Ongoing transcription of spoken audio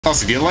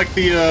Also, do you like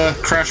the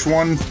Crash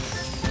 1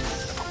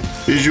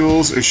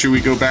 visuals, or should we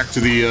go back to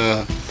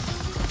the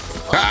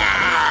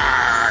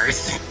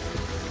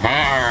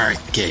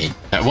Hearth game?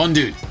 That one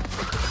dude.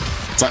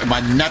 It's like my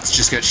nuts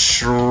just got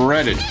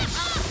shredded.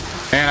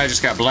 And I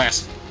just got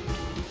blasted.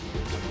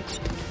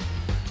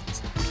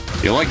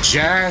 You like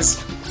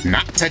jazz?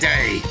 Not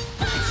today.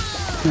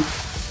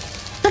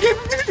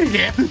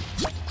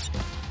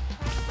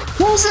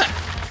 What was that?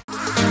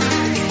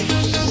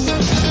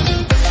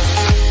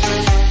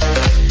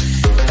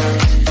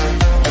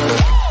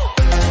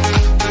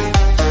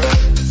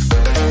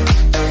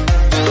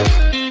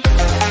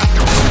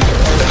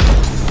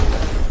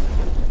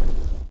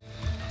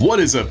 What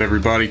is up,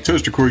 everybody?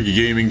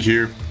 ToasterCorgiGaming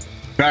here,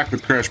 back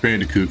with Crash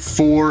Bandicoot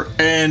 4,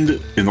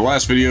 and in the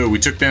last video we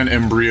took down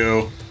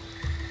Embryo,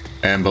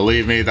 and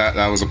believe me, that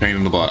was a pain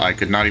in the butt. I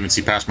could not even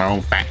see past my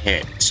own fat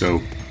head,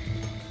 so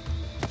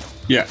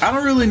yeah, I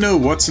don't really know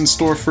what's in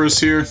store for us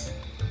here,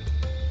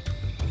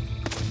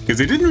 because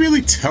they didn't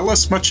really tell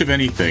us much of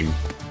anything.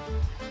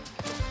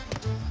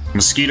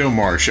 Mosquito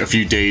Marsh a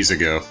few days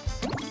ago.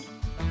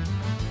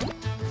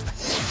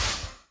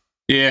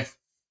 Yeah,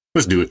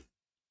 let's do it.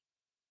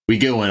 We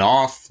going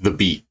off the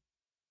beat.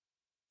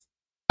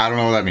 I don't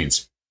know what that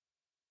means.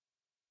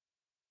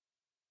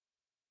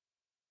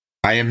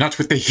 I am not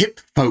with the hip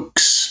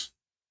folks.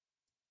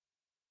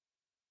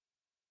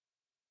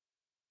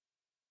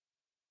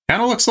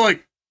 Kind of looks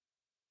like...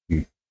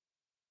 I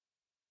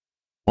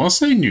want to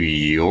say New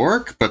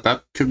York, but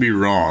that could be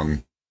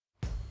wrong.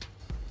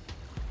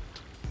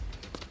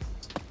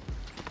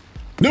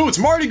 No, it's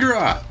Mardi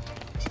Gras!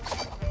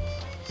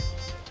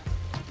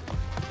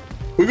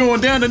 We're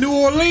going down to New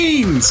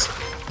Orleans!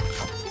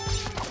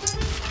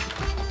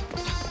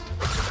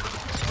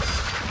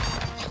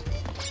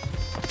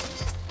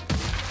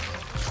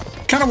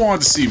 Kinda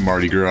wanted to see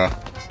Mardi Gras.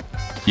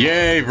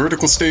 Yay,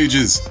 vertical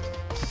stages!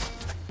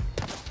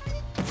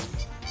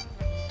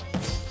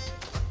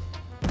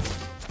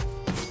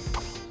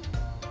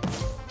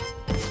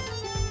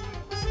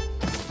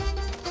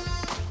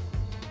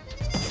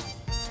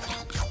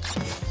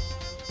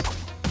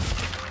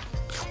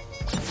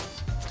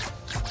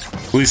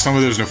 Please tell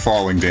me there's no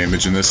falling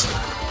damage in this.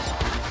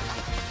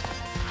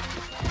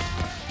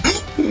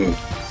 Look!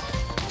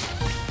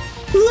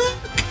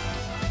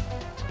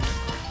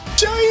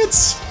 Giant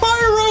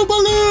Spyro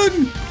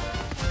balloon!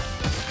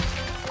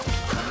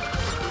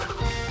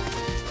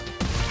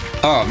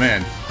 Oh,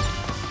 man.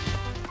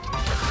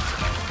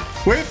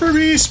 Wait for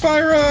me,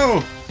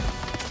 Spyro!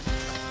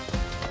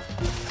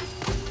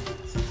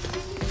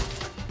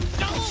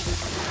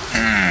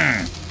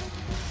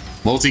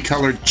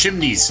 Multicolored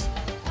chimneys.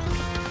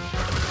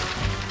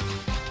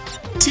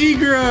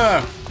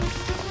 Tigra!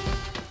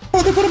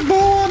 Oh, they put a bow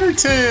on her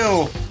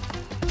tail!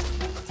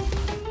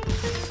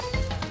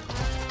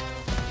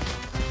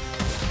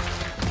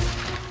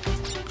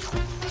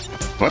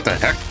 What the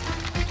heck?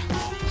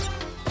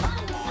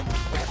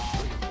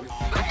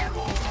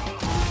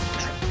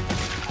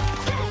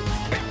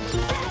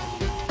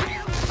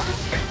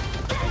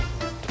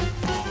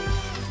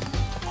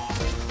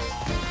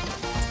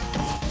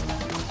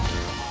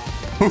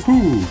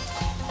 Woohoo!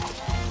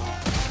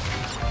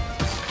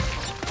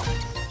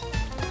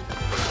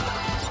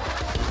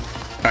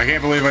 I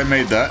can't believe I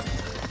made that.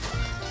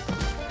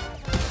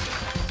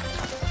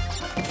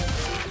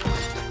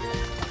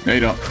 No, you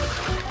don't.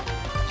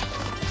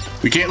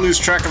 We can't lose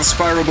track of the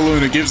Spyro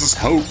balloon. It gives us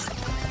hope.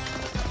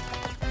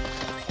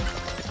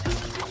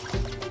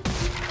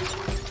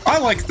 I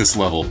like this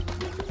level.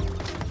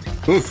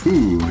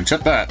 Woohoo!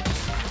 Except that.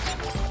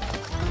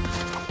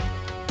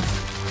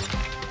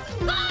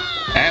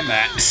 And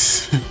that.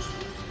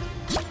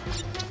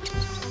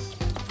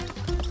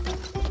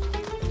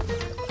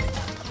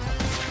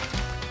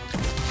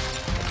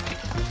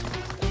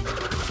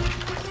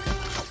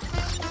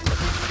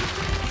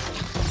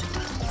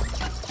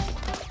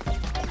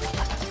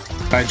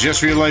 I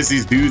just realized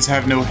these dudes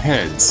have no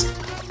heads.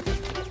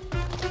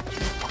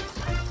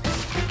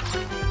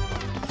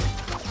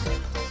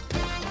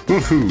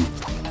 Woohoo!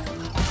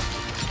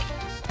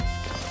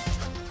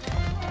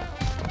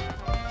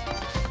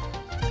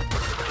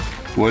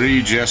 What are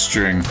you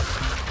gesturing?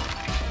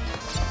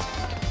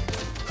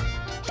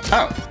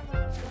 Oh!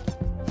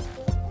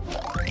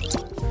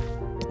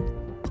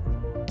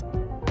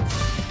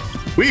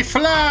 We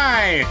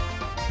fly!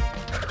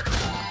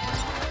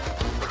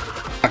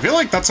 I feel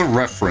like that's a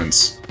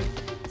reference.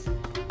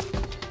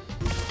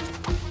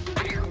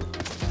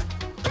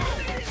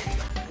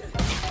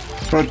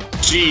 Oh,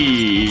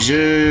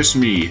 Jesus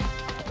me.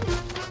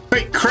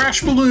 Wait,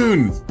 Crash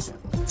Balloon!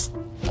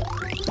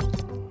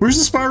 Where's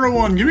the Spyro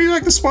one? Give me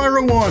back the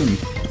Spyro one!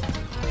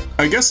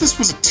 I guess this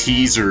was a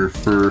teaser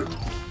for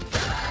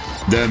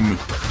them,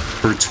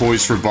 for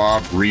Toys for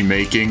Bob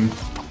remaking.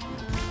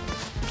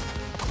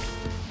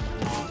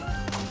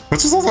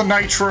 What's with all the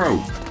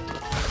nitro?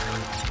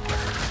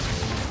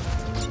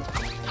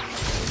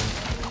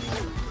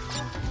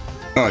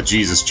 Oh,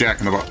 Jesus, Jack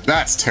in the Box.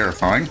 That's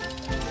terrifying.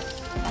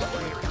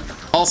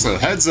 Also,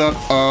 heads up,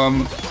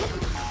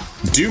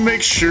 Do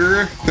make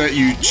sure that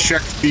you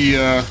check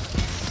the,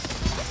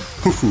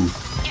 hoo-hoo.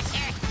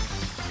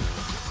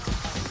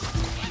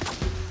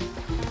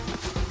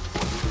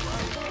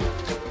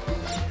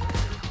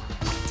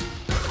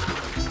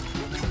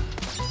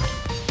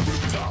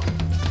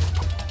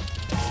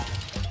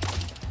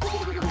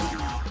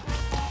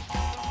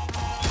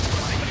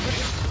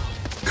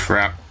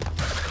 Crap.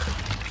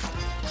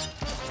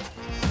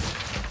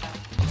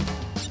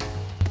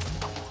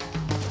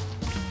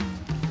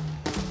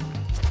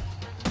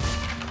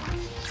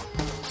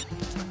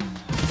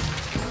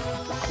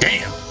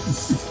 Damn.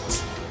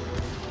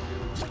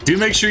 Do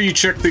make sure you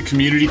check the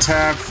community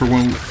tab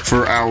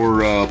for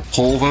our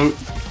poll vote.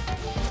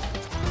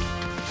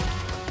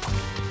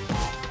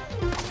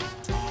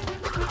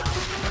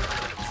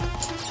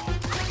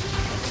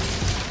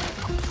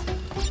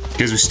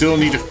 Because we still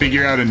need to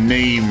figure out a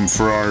name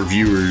for our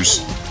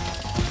viewers.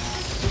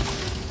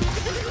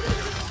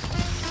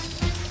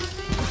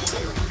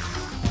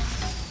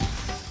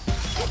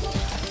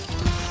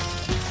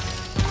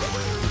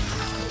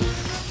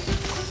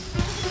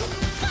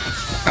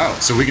 Oh,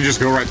 so we can just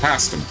go right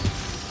past them.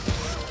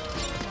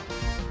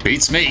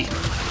 Beats me.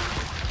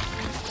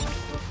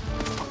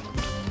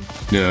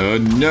 No,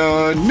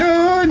 no,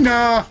 no,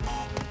 no.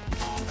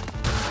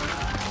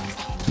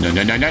 No,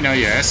 no, no, no, no,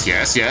 yes,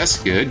 yes, yes.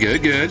 Good,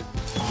 good, good.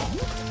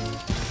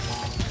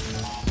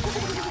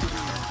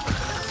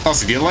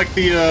 Also, do you like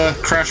the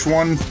Crash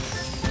 1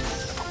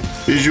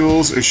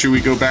 visuals, or should we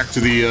go back to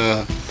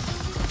the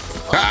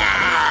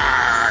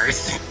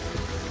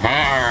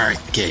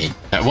Hearth game?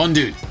 That one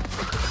dude.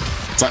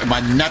 It's like my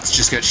nuts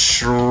just got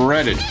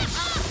shredded.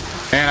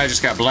 And I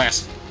just got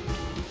blasted.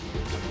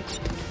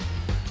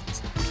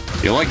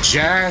 You like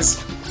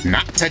jazz?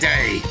 Not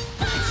today.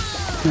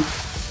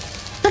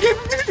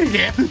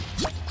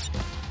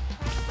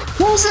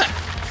 What was that?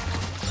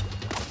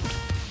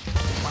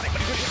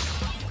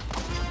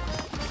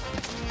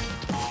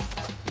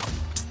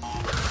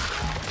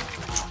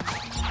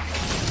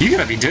 You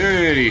gotta be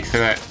dirty for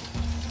that.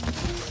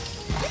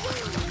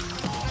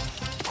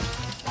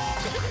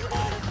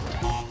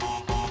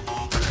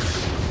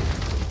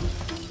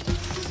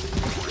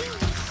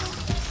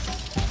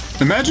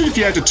 Imagine if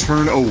you had to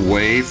turn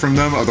away from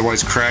them,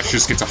 otherwise Crash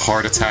just gets a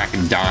heart attack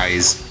and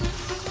dies.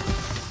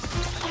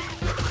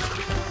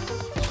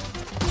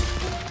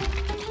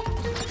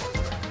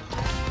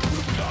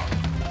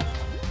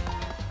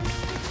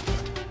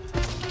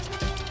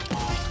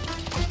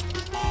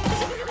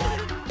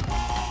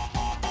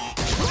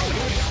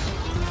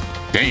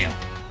 Damn.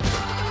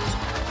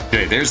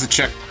 Okay, there's the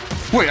check.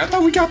 Wait, I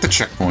thought we got the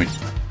checkpoint.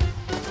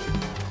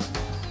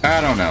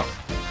 I don't know.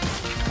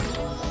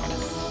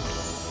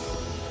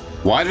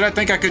 Why did I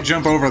think I could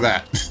jump over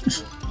that?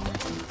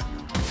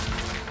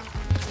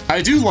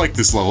 I do like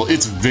this level.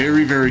 It's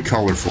very, very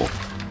colorful.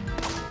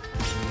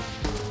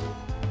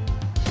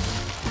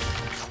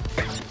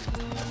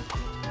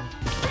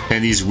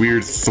 And these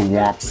weird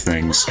thwomp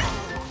things.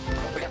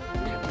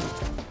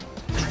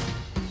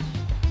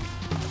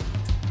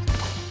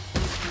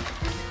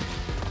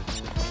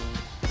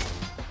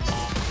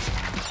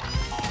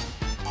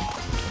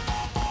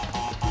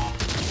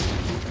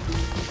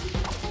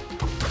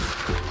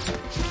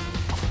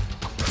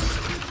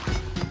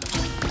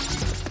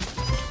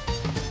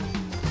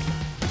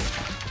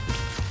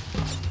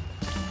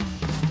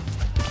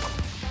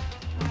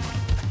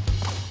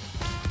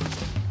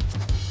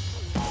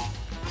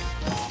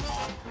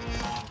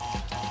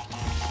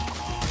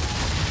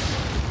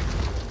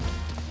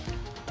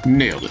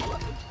 Nailed it.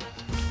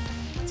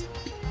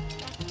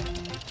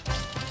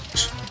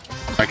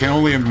 I can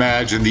only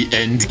imagine the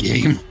end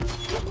game.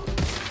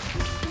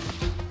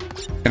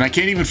 And I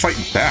can't even fight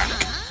back.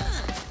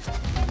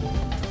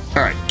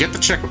 Alright, get the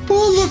check.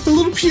 Oh, look, the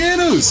little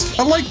pianos!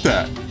 I like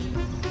that.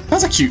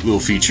 That's a cute little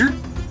feature.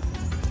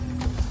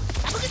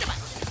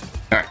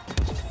 Alright.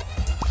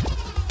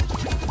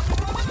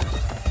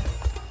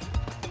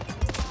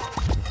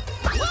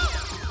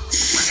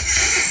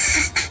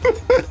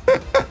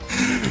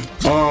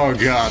 Oh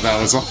god, that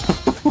was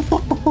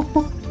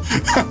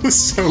that was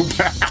so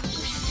bad.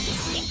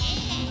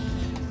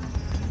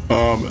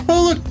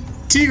 Oh look,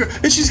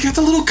 Tigra, and she's got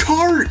the little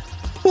cart.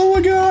 Oh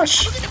my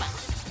gosh.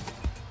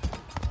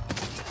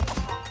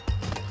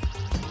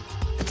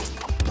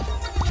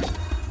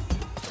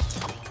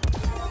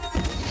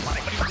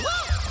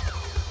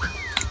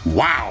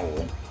 Wow.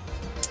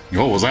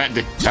 What was that?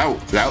 That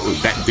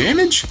was that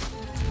damage?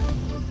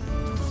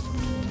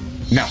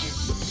 No.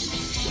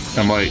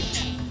 I'm like,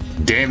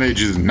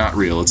 damage is not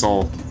real. It's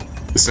all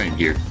the same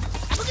here.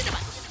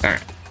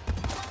 Alright.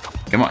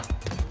 Come on.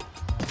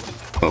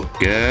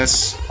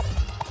 Focus.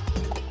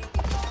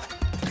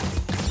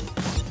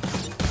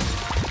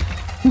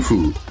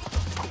 Woohoo.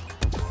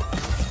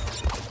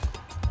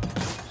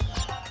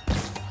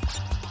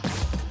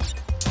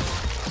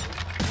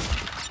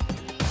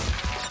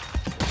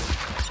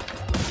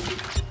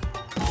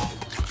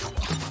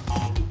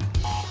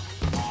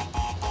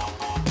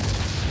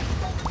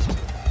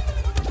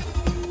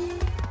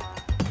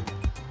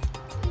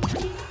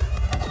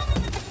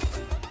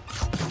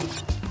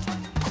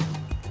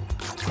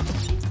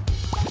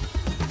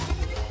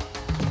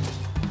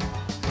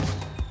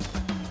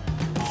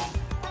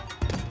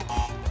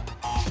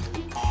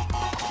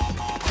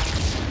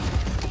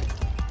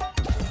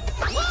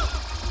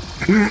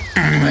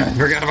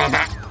 Forgot about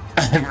that.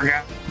 I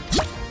forgot.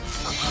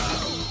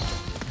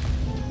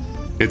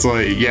 It's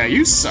like, yeah,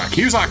 you suck.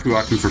 Here's Aku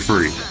for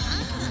free.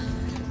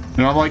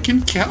 And I'm like,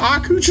 can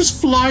Aku just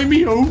fly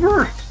me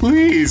over?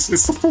 Please,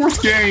 it's the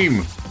 4th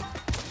game.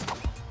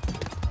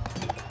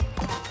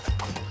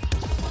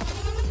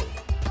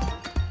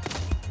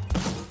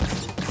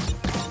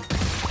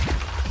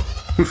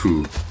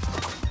 Woohoo.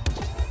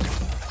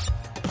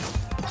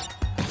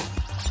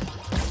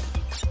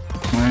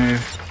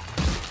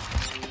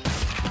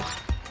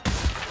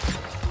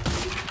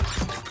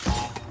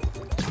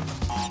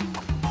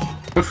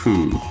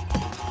 Woohoo.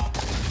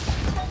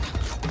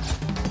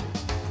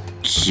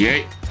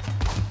 Okay.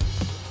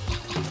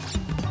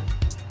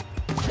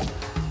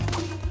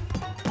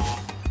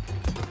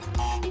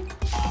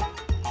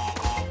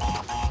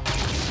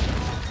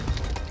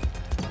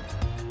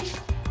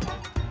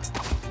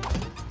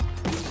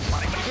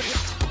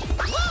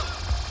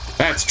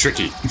 That's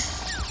tricky.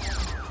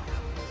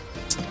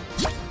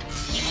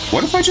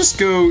 What if I just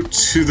go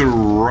to the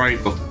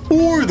right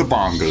before the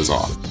bomb goes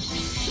off?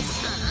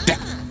 Yeah,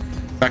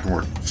 that can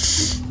work.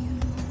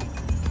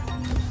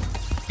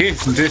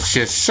 If this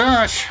is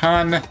such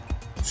fun.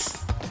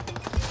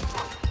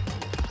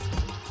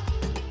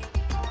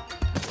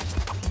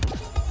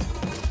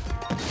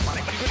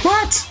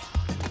 What?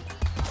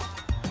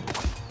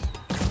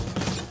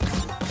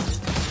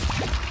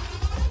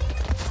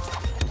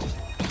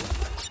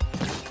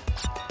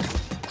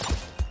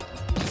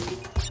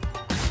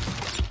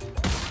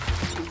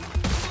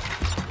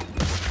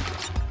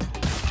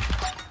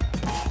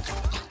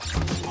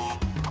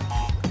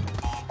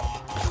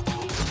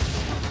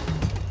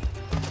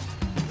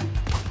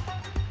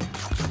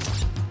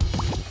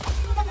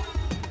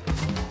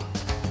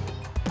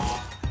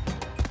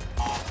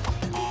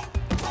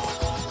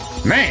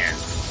 Man!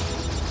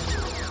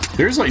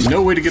 There's like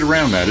no way to get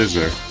around that, is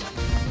there?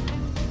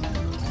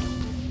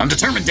 I'm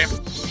determined, damn it!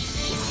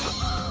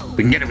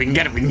 We can get it, we can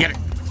get it, we can get it!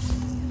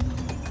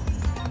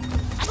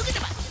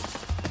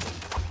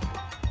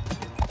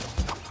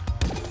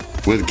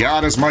 With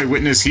God as my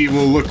witness, he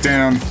will look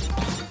down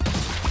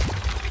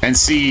and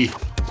see.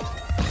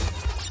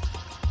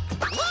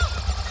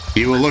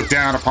 He will look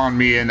down upon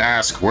me and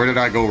ask, where did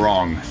I go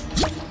wrong?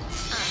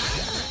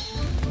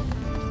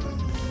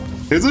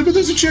 It's like, but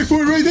there's a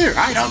checkpoint right there.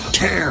 I don't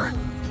care.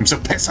 I'm so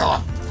pissed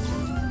off.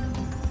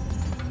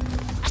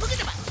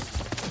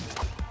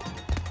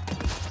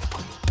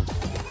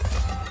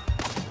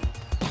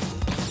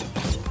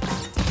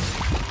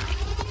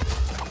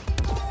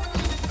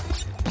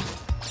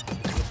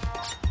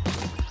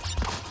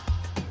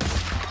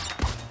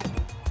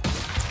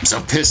 I'm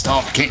so pissed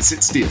off, I can't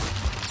sit still.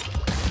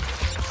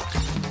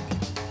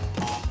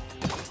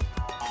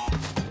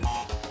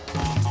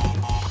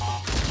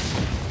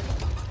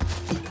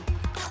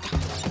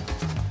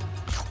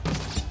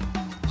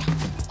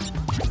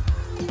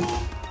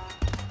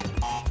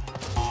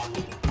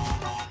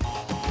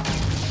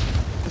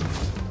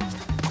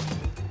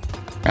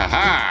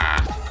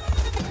 Aha!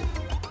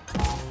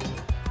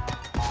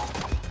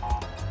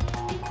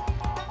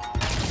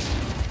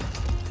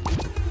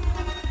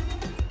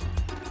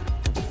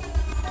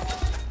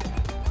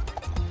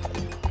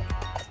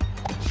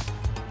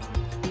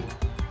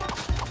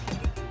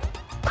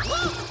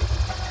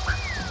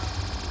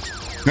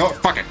 No,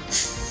 fuck it.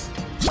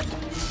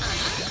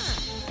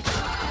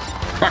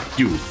 Fuck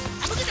you.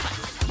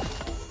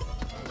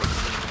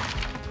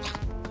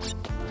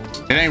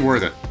 It ain't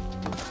worth it.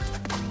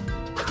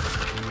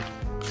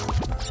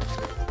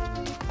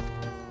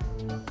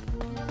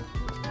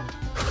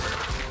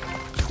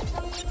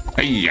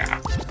 Yeah.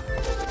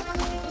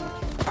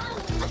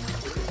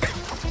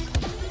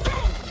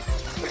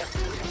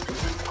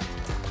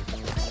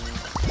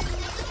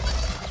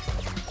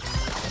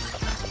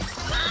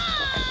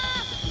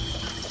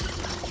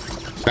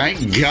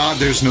 Thank God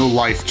there's no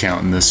life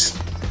count in this.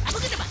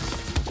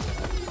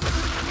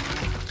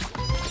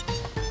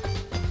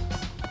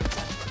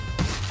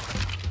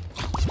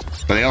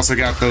 But they also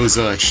got those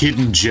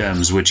hidden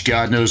gems, which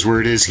God knows where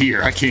it is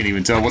here. I can't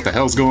even tell what the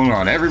hell's going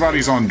on.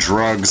 Everybody's on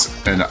drugs,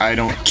 and I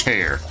don't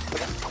care.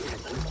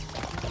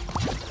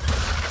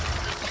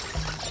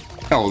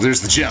 Oh,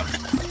 there's the gem.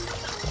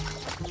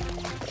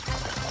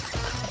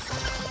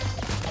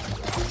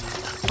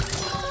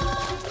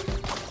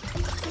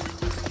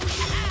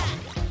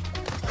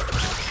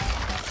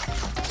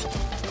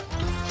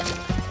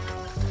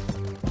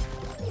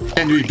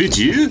 And we bid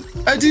you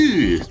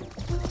adieu.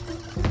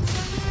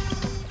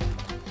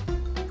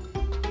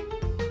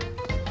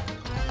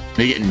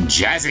 They're getting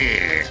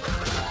jazzy.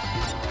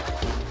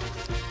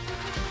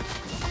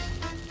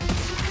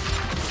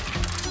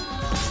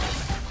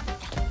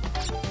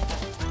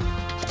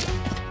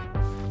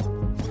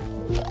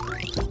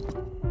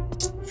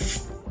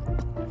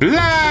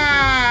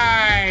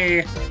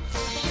 Fly!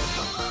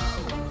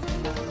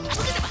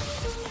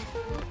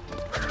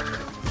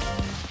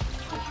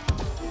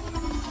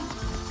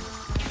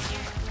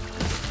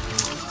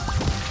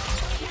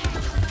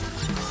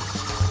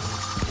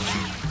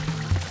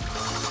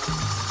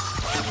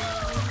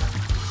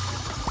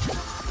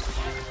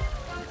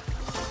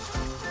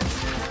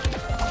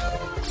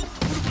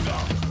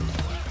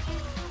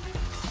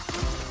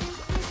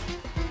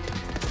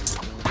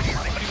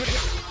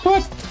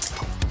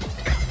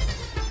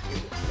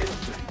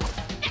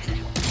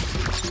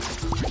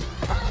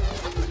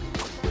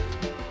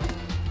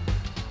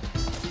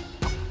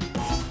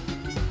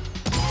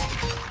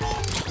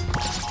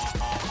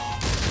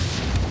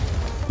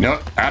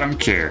 Nope, I don't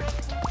care.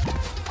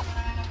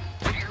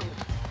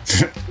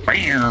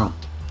 Bam!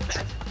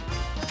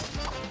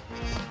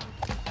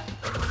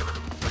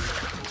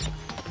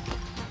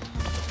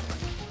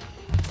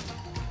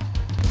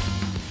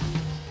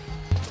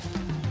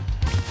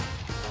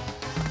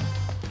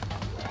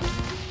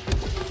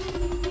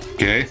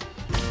 Okay.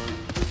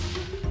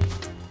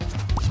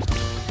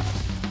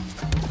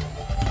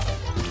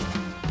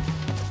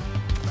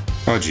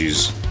 Oh,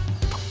 jeez.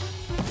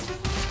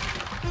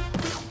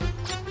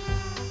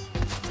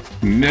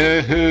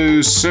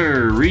 No,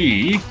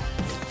 sirree.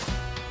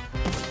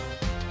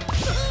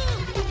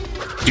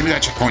 Give me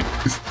that checkpoint.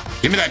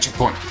 Give me that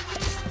checkpoint.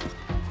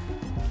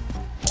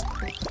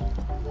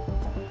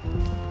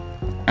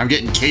 I'm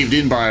getting caved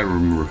in by,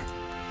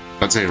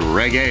 let's say,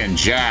 reggae and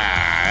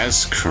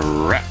jazz.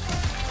 Crap.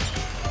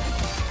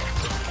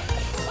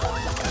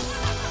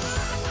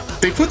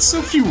 They put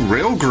so few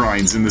rail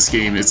grinds in this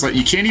game. It's like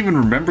you can't even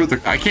remember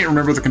the... I can't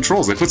remember the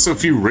controls. They put so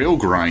few rail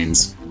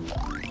grinds.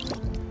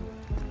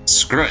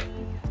 Screw it.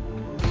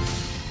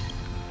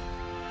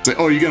 It's like,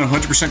 oh, you're gonna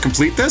 100%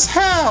 complete this?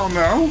 Hell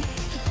no!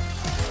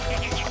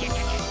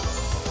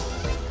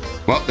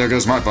 Well, there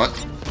goes my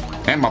butt.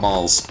 And my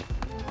balls.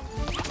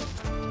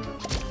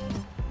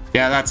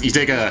 Yeah, that's... You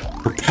take a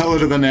propeller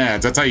to the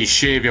nads. That's how you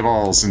shave your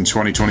balls in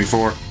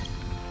 2024.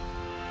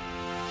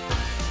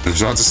 I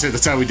was about to say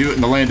that's how we do it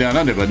in the land down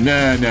under, but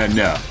no, no,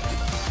 no.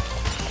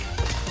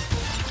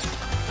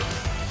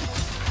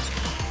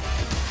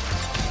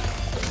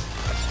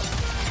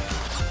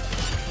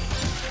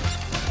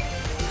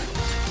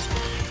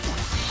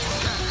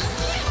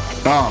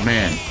 Oh,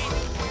 man.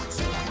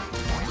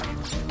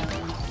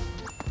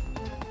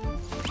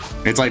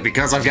 It's like,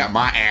 because I've got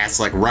my ass,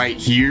 like, right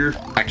here,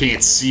 I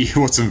can't see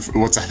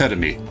what's ahead of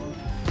me.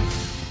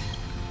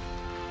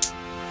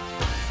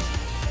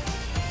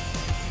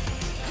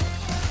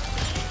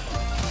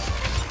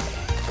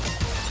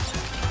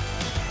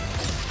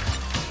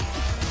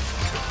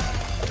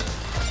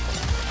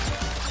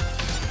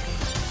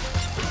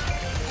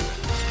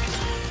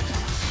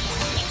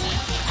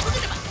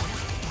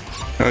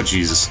 Oh,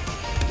 Jesus.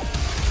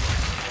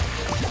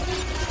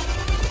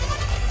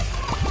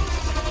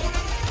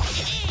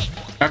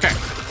 Okay.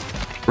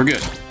 We're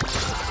good.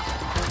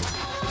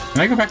 Can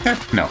I go back there?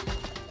 No.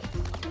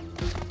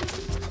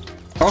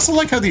 I also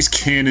like how these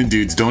cannon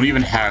dudes don't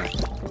even have...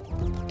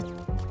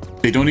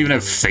 They don't even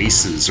have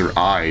faces or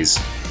eyes.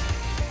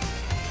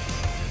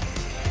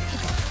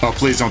 Oh,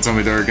 please don't tell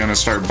me they're gonna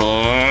start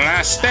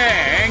blasting!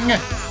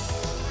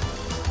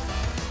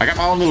 I got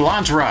my own little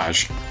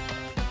entourage.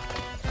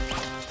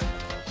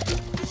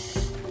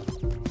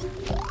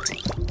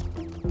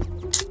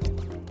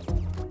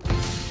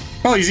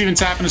 Oh, he's even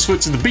tapping his foot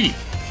to the beat.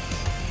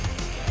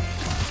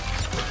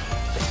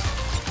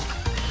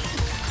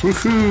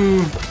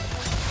 Woohoo!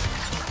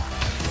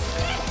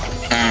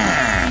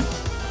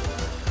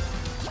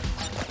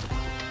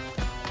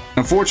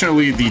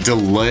 Unfortunately, the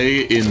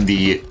delay in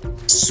the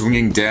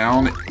swinging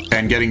down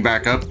and getting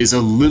back up is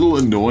a little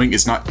annoying.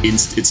 It's not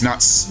it's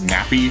not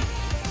snappy.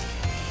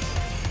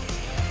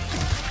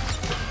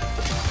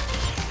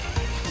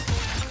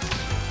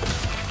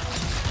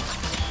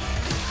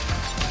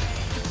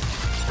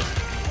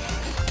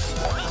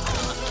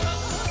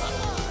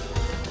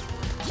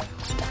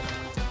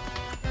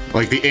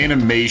 Like, the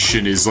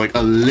animation is, like,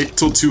 a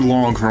little too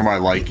long for my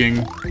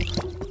liking.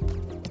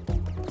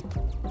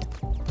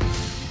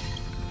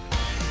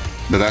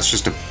 But that's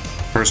just a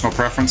personal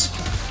preference.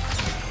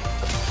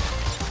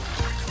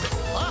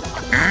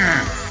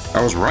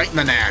 I was right in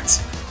the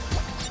nads.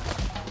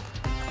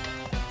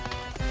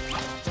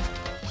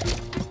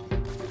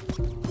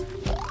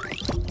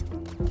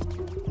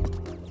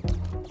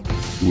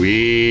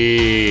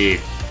 Wee.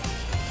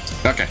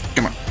 Okay,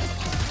 come on.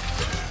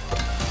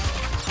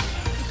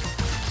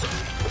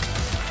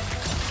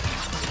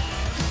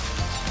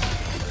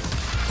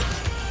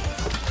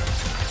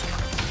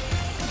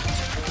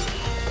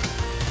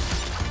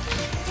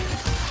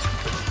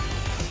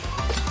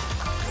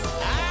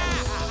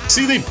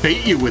 See, they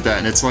bait you with that,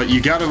 and it's like,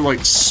 you gotta, like,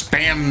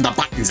 spam the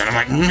buttons, and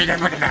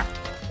I'm like...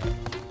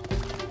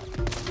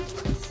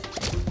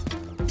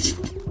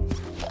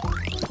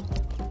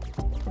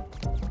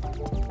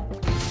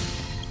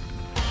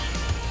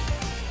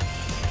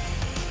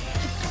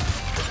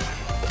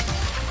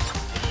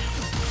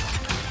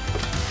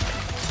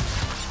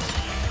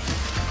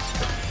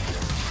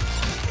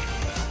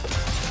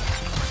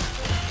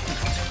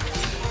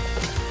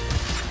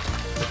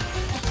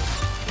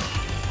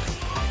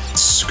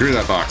 Screw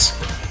that box.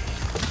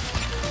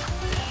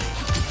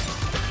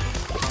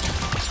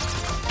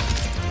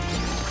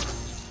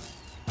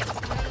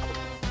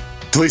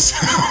 Please,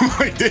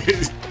 I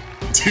did.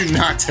 Do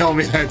not tell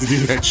me I had to do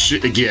that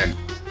shit again.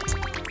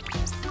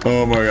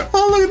 Oh my god.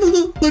 Oh,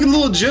 look at the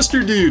little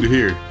jester dude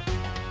here.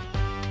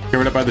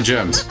 Covered up by the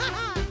gems.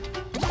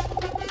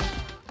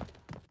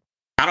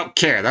 I don't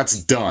care.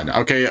 That's done.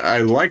 Okay, I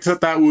like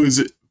that that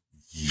was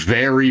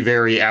very,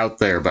 very out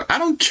there, but I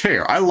don't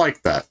care. I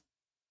like that.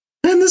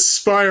 And the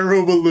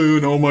spiral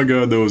balloon, oh my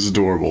god, that was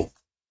adorable.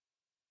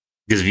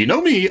 Because if you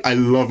know me, I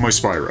love my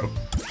Spyro.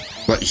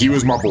 But he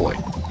was my boy.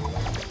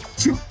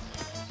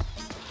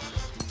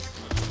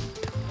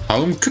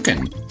 Home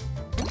cooking.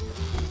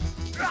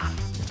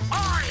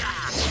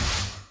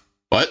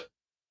 What?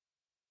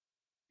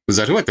 Is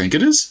that who I think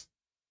it is?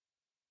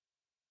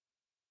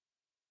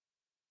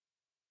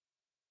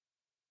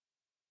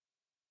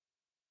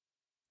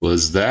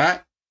 Was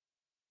that?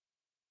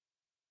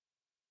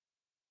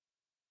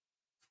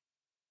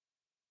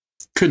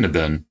 Couldn't have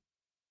been.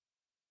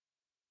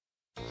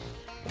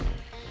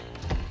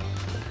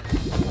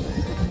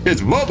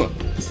 It's Bubba!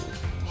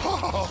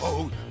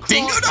 Oh,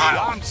 Dingo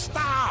Dial! I'm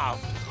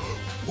starved!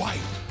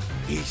 Wait,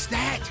 is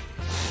that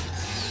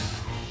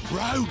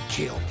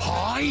roadkill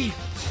pie?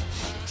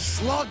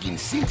 Slug and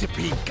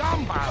centipede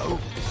gumbo?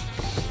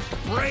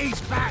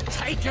 Braised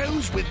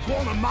potatoes with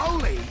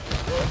guacamole?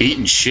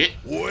 Eating shit?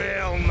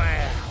 Well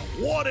now,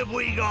 what have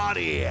we got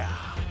here?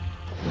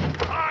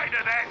 Hi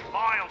to that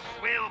vile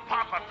swill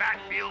Papa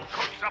Backfield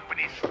cooks up in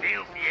his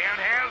filthy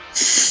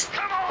outhouse.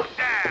 Come on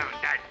down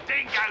to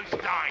Dingo's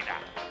Diner.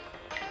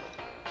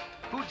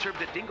 Food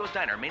served at Dingo's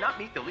Diner may not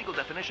meet the legal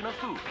definition of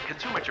food.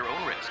 Consume at your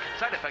own risk.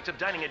 Side effects of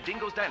dining at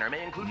Dingo's Diner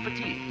may include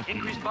fatigue,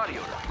 increased body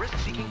odor,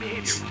 risk-seeking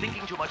behavior,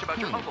 thinking too much about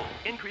your uncle,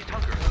 increased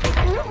hunger,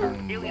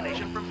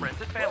 alienation from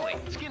friends and family,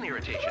 skin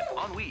irritation,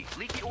 ennui,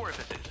 leaky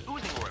orifices,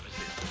 oozing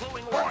orifices,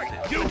 flowing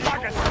orifices. You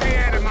fuckers stay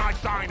out of my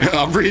diner!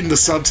 I'm reading the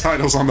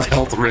subtitles on the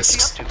health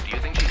risks. Do you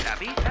think she's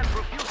happy? And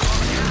profuse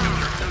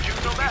volunteers knows you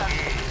so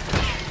bad.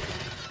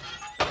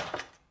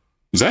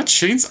 Was that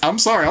Shane's? I'm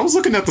sorry, I was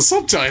looking at the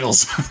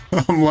subtitles.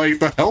 I'm like,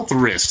 the health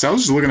risks. I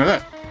was just looking at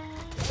that.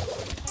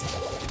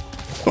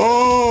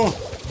 Oh!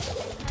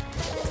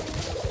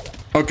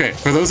 Okay,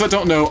 for those that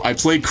don't know, I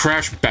played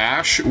Crash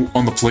Bash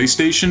on the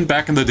PlayStation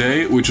back in the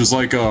day, which was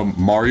like a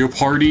Mario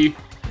Party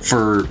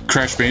for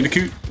Crash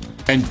Bandicoot,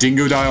 and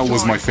Dingo Dial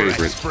was my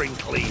favorite. Spring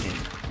cleaning.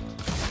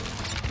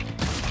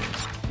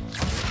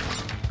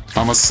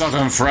 I'm a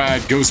southern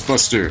fried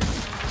Ghostbuster.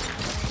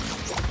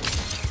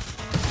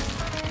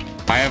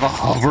 I have a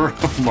hover?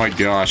 Oh my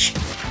gosh.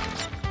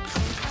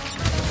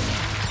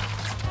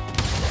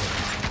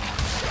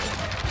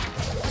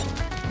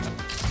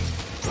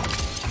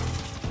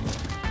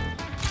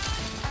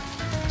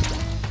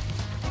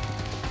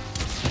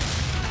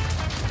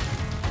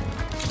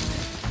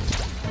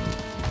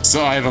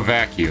 So I have a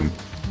vacuum.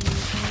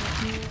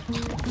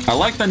 I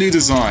like the new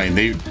design.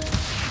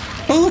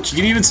 Oh look, you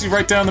can even see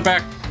right down the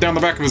back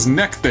of his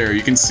neck there.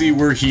 You can see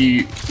where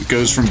he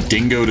goes from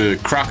dingo to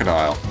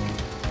crocodile.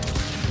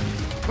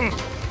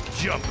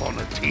 Jump on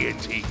a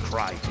TNT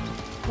crate.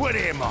 What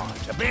am I,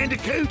 a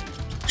bandicoot?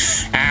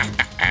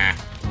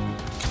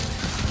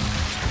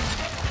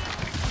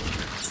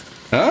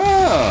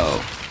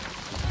 Oh!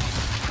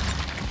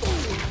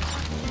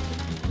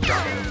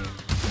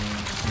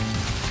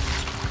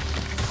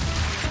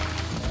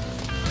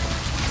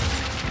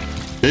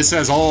 This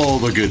has all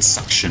the good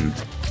suction.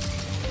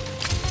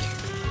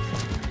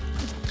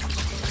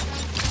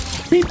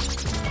 Beep.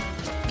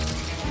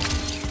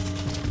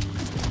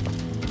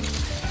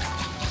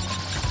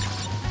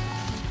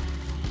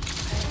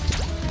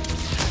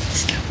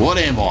 What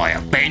am I,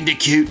 a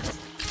bandicoot?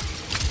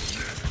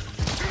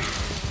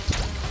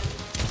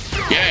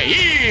 Yeah,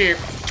 yeah!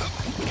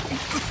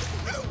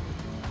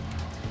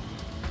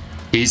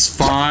 He's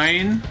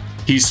fine.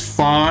 He's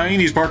fine.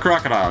 He's part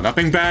crocodile.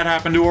 Nothing bad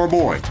happened to our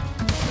boy.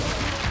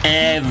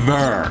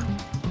 Ever.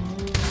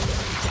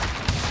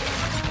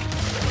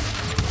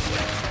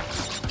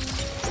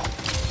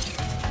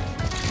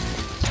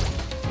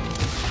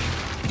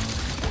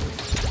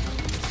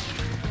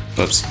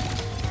 Oops.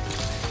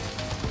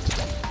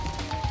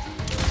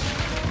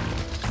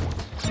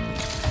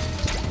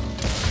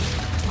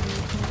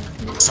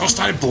 So I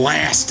started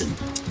blasting.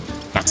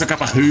 I took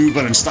up a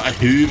hoover and started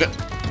hooving.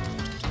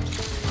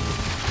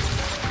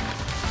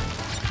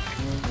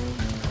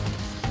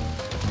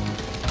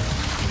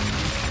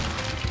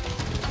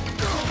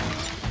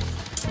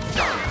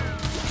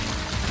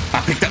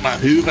 I picked up my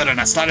hoover and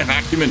I started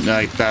vacuuming.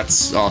 Like,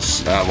 that's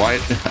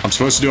what? I'm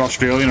supposed to do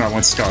Australian or I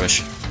went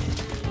Scottish.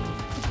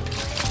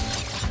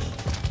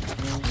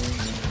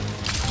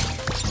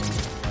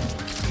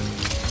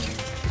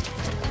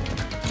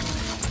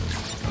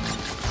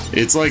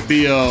 It's like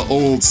the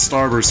old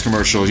Starburst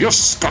commercial. You're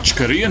Scotch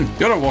Korean.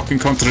 You're a walking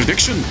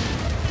contradiction.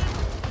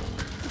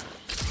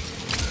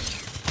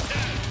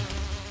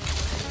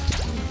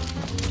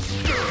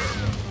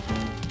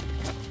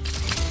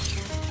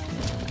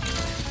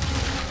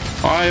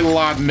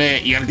 I'll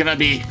admit, you're gonna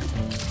be...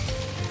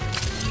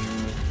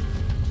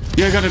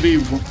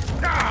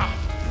 Ah,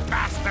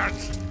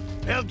 bastards!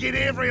 They'll get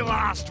every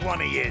last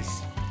one of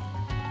yous.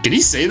 Can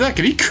he say that?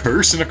 Can he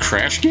curse in a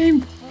Crash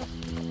game?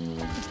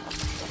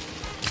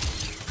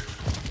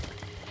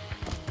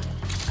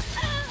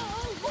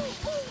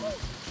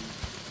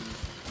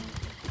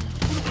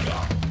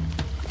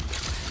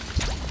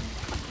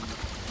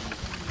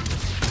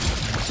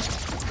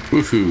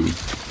 Woohoo.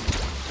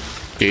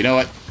 Okay, you know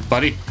what,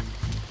 buddy?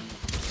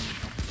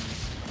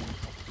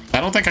 I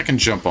don't think I can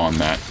jump on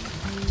that.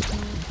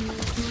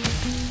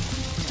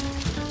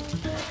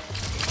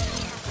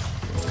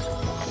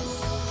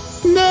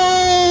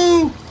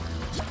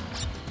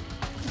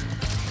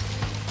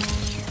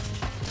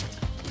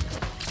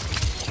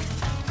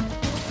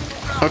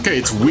 Okay,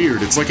 it's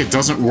weird. It's like it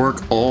doesn't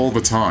work all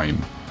the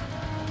time.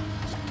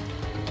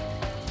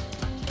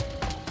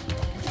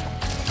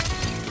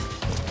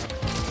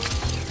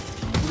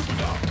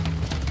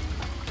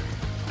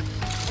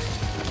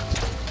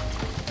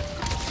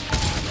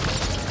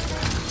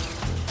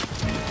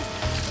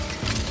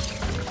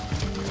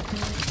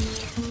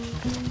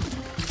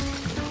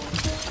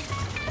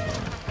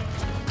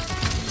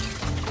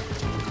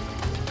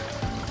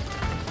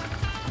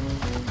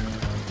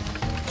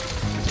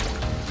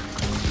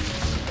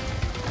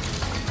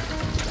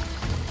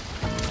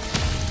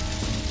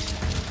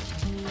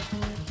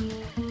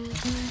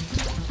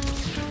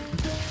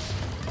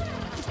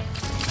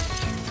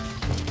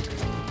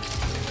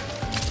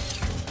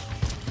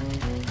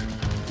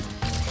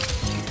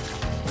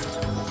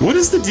 What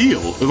is the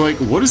deal? Like,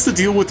 what is the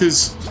deal with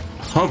his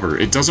hover?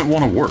 It doesn't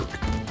want to work.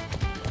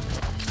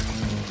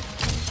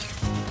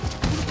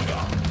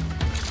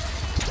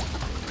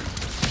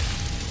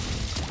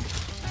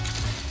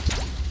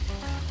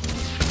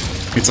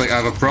 It's like, I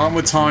have a problem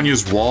with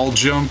Tanya's wall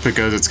jump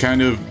because it's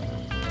kind of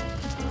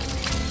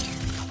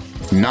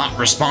not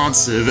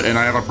responsive, and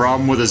I have a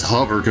problem with his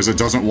hover because it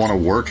doesn't want to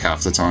work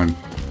half the time.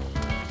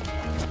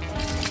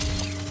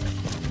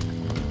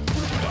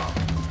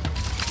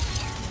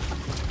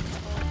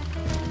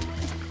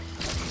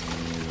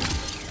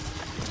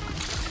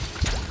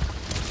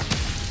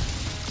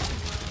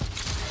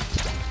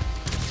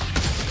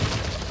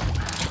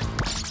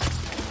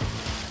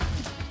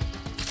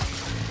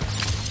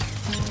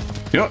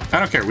 You know what? I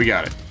don't care. We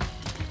got it.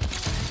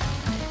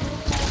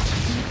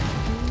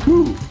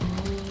 Woo!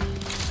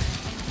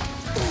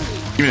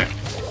 Give me that.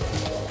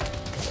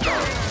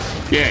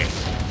 Yay.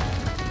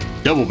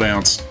 Double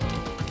bounce.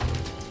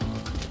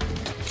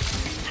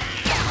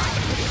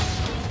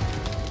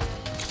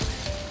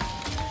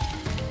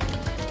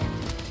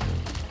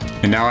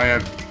 And now I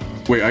have...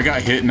 Wait, I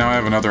got hit and now I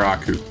have another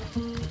Aku.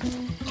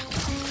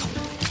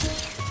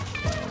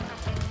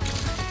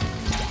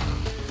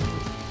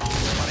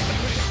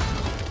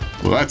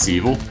 Well, that's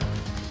evil.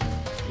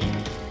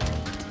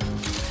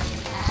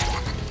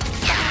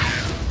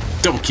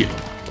 Double kill.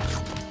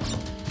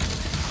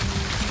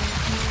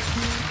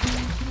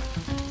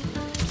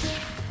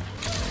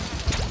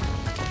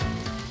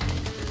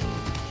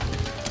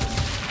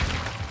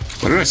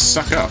 What did I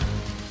suck up?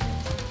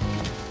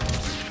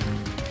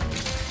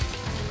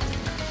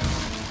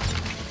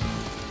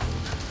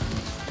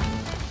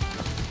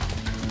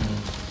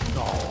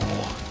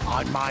 Oh,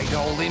 I made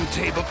all them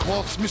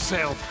tablecloths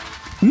myself.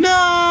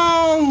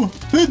 No!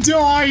 The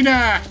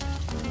diner!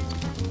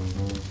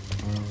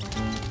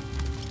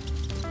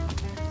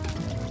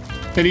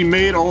 And he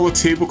made all the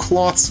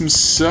tablecloths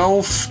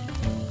himself?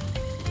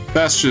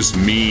 That's just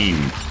mean.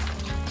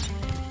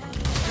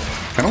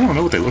 I don't want to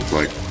know what they look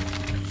like.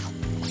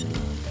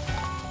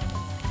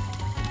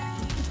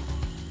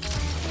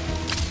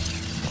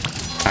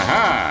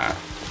 Aha!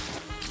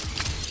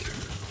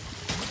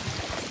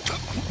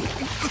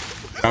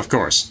 Of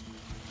course.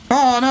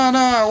 Oh, no,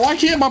 no! Why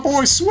can't my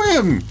boy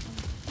swim?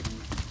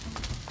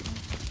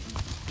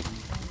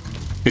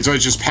 And so I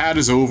just pat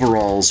his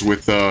overalls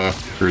with, or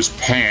his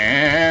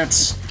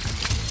pants.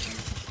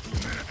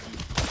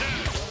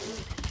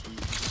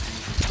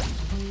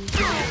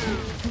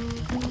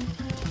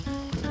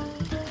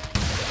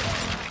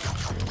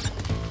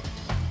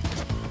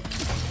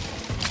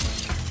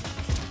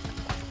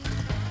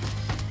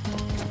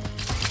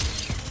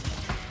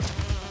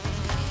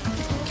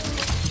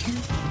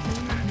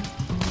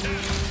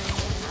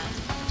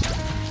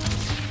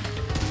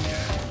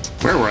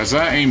 Where was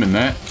I aiming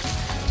that?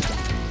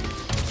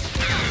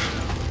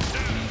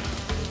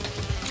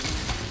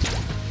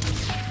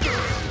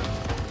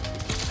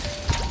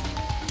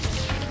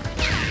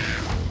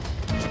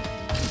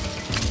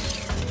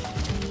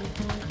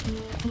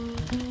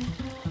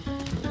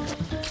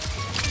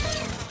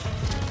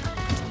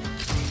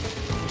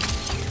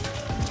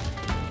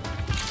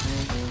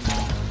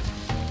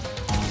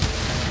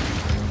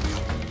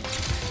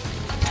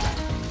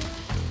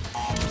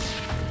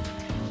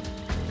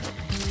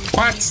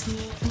 What?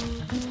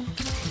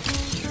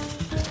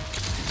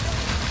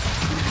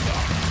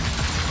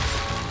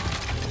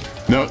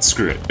 No,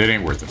 screw it. It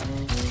ain't worth it.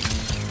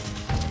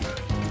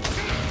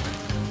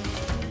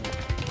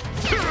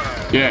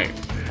 Yay.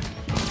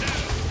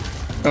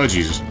 Oh,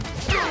 Jesus.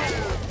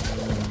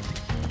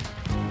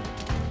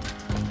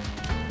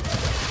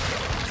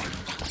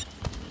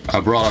 I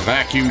brought a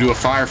vacuum to a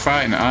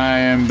firefight, and I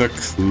am the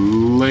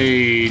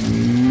cleaner.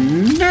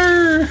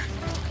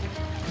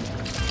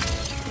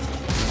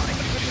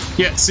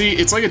 Yeah, see,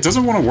 it's like it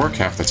doesn't want to work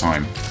half the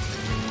time.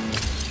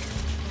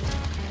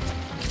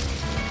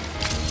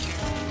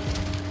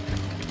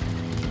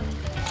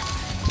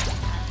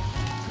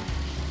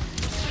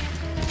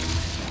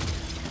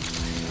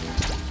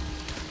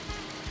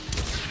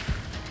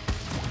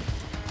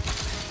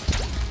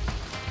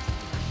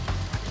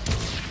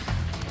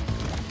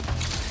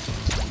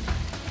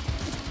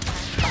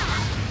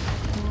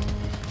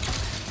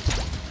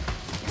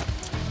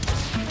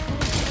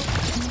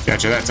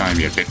 Gotcha that time,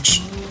 you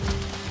bitch.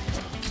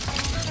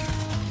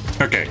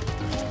 Okay.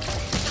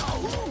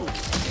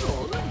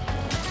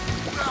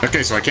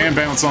 Okay, so I can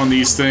bounce on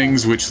these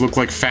things, which look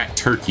like fat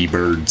turkey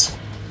birds.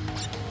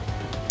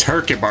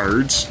 Turkey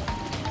birds.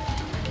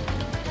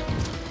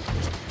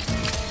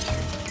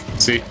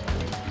 See?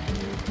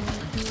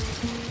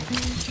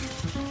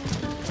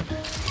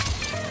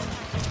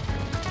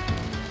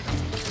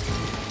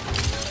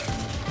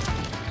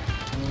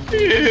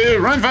 Yeah,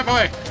 run, fat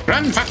boy!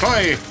 Run, fat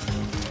boy!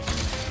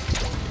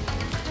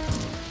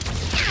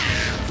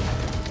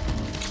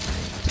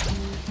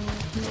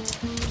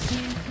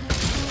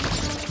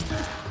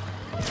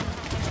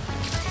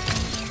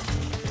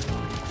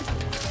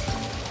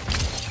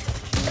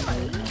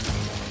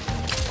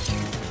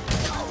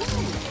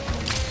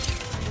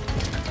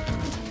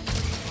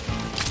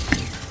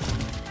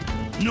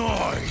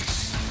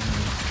 Nice.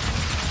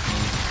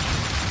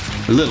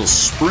 A little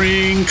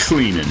spring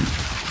cleaning.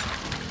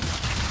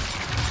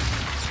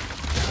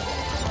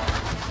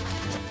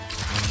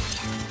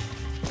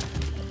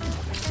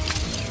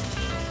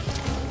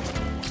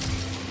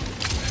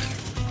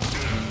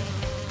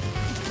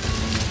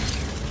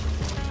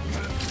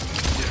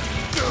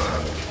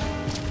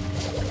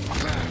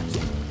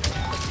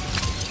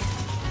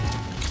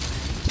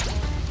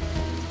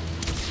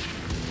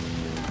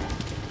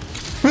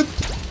 What?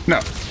 No.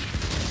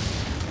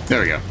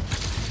 There we go.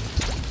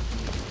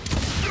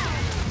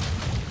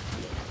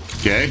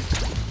 Okay.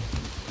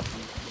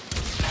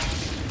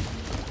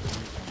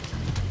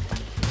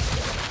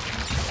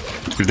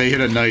 If they hit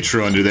a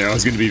nitro under there, I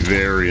was going to be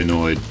very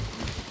annoyed.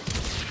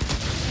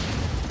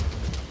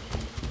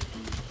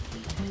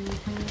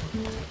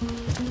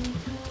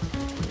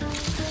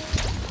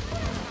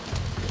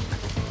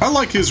 I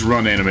like his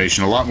run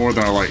animation a lot more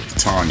than I like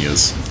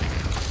Tanya's.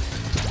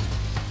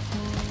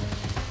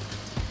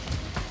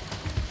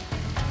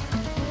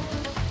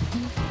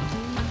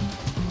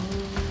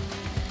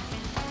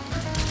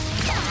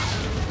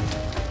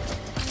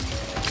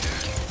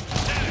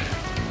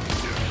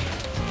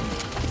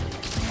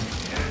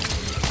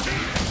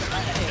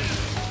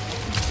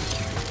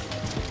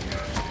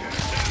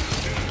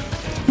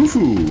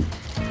 Woohoo!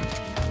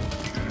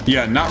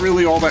 Yeah, not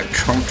really all that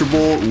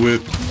comfortable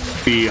with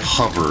the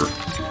hover.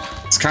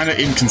 It's kind of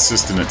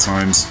inconsistent at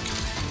times.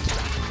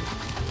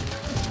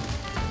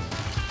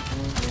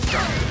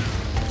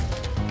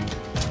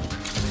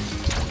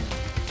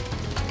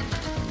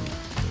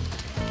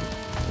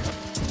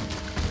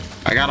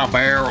 I got a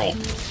barrel.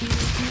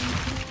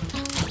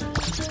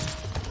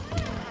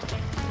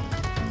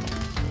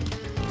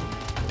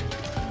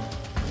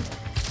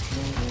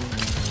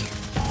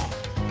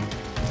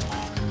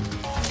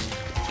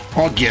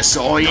 I guess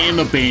I am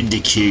a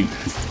Bandicoot.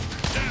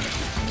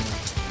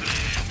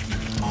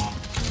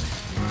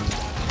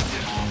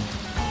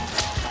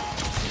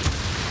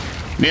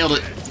 Nailed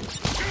it.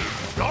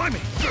 Blimey.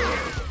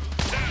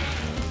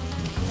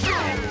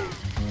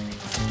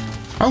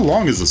 How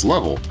long is this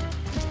level?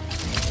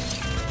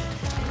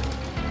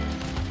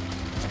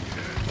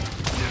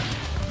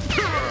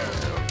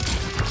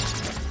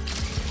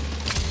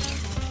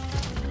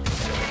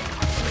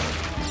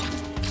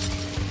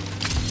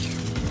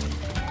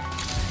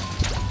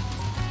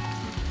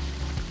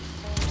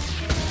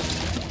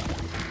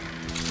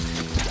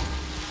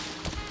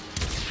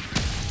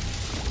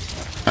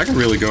 I can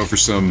really go for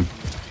some...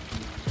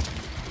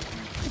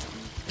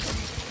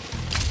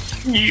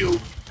 You.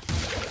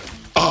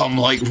 I'm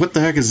like, what the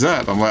heck is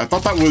that? I'm like, I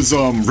thought that was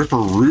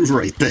Ripperoo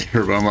right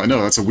there, but I'm like,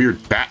 no, that's a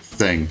weird bat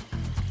thing.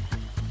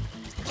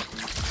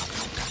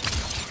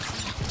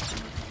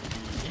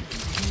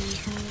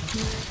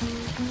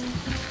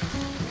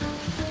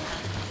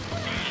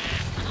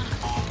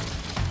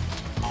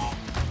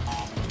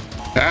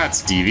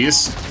 That's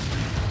devious.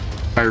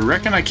 I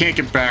reckon I can't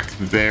get back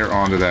there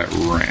onto that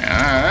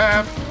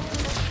ramp.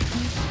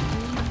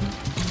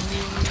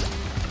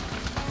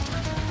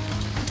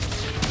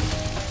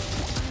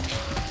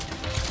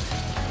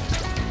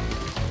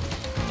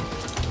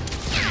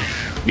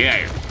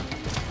 Yeah.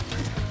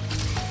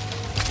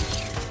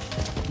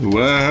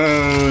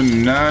 Whoa,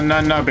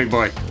 no, big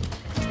boy.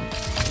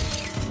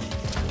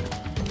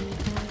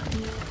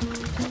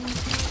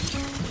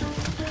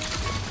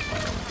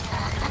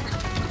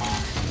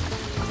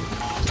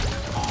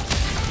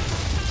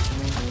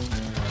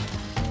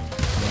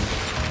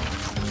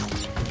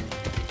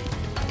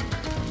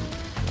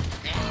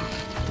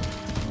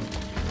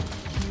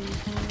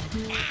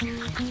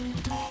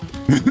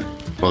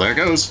 Well, there it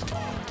goes.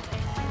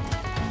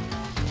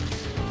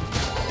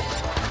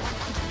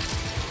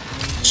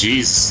 Jeez,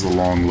 this is a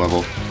long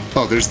level.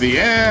 Oh, there's the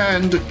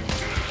end!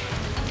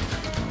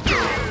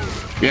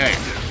 Yay.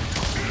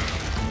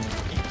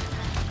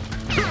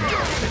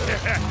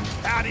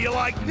 How do you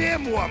like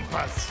them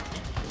wumpus?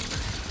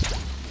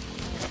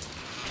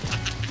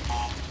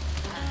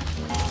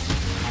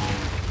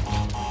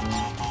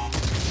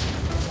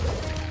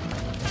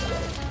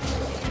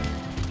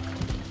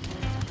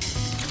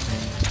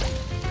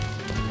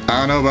 I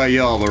don't know about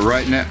y'all, but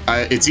right now,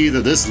 it's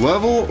either this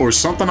level or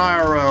something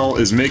IRL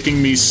is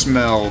making me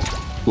smell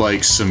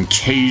like some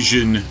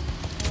Cajun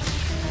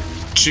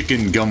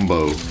chicken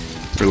gumbo.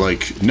 Or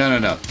like,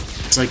 no.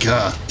 It's like,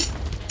 I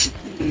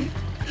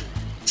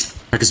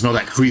can smell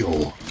that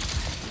Creole.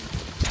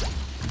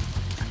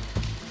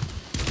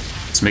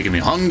 It's making me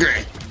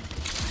hungry.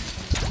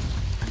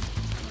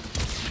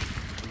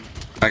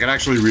 I could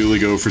actually really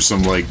go for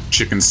some, like,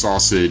 chicken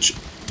sausage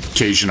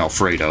Cajun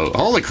Alfredo.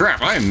 Holy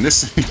crap, I am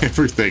missing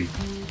everything.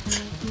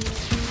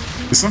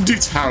 Some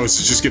dude's house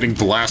is just getting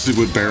blasted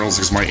with barrels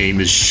because my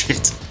aim is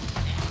shit.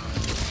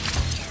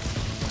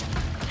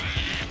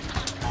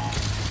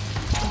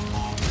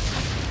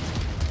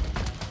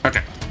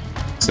 Okay.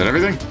 Is that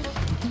everything?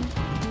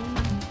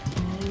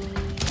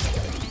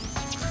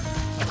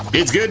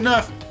 It's good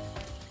enough.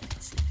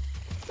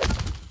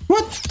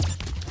 What?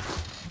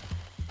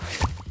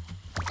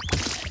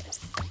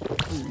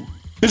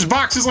 There's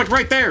boxes like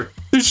right there.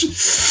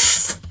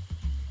 Those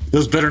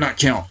better not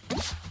count.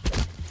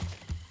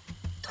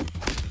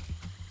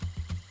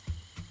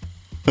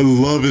 I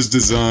love his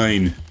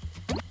design.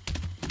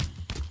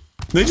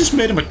 They just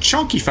made him a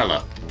chunky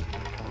fella.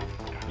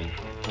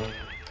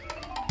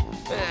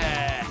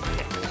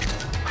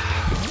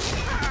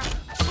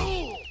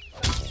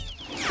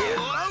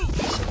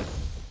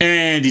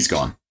 And he's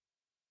gone.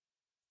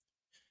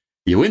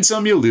 You win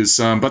some, you lose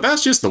some, but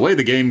that's just the way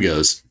the game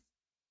goes.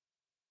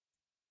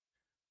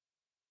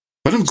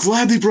 But I'm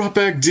glad they brought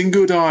back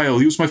Dingo Dial.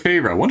 He was my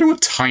favorite. I wonder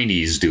what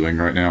Tiny's doing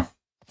right now.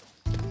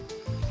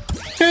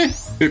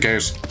 Who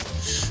cares?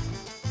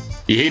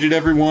 He hated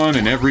everyone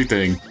and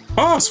everything.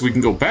 Oh, so we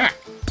can go back.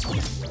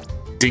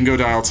 Dingo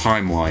Dial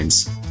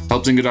timelines.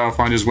 Help Dingo Dial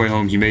find his way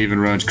home. He may even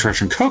run into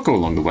Crash and Coco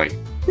along the way.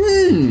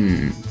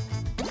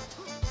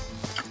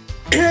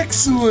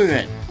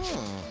 Excellent!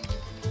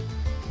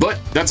 But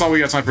that's all we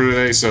got time for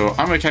today, so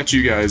I'm gonna catch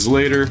you guys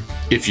later.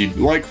 If you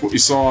like what you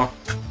saw,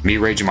 me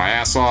raging my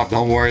ass off,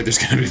 don't worry, there's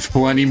gonna be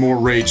plenty more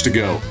rage to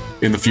go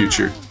in the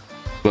future.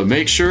 But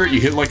make sure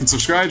you hit like and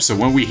subscribe so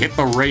when we hit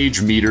the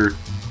rage meter,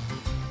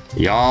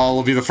 y'all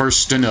will be the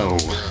first to know.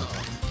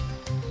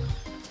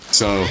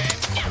 So,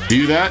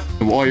 do that,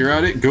 and while you're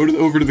at it, go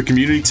over to the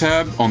community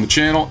tab on the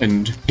channel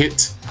and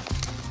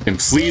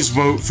please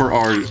vote for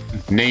our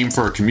name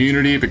for our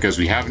community because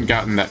we haven't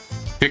gotten that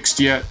fixed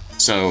yet.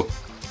 So,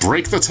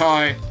 break the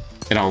tie,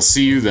 and I'll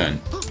see you then.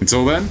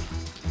 Until then,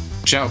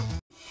 ciao.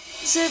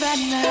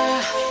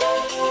 Savannah,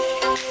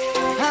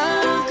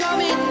 I'm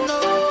coming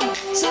home.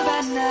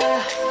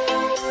 Savannah,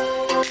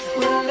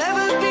 we'll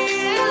never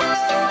be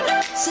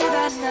alone.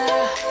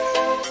 Savannah,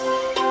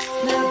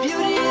 the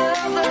beauty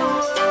of the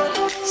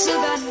world.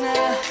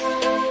 Savannah,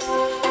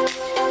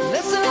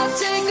 let's all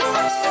take a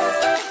walk.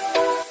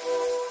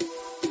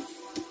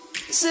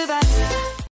 Savannah.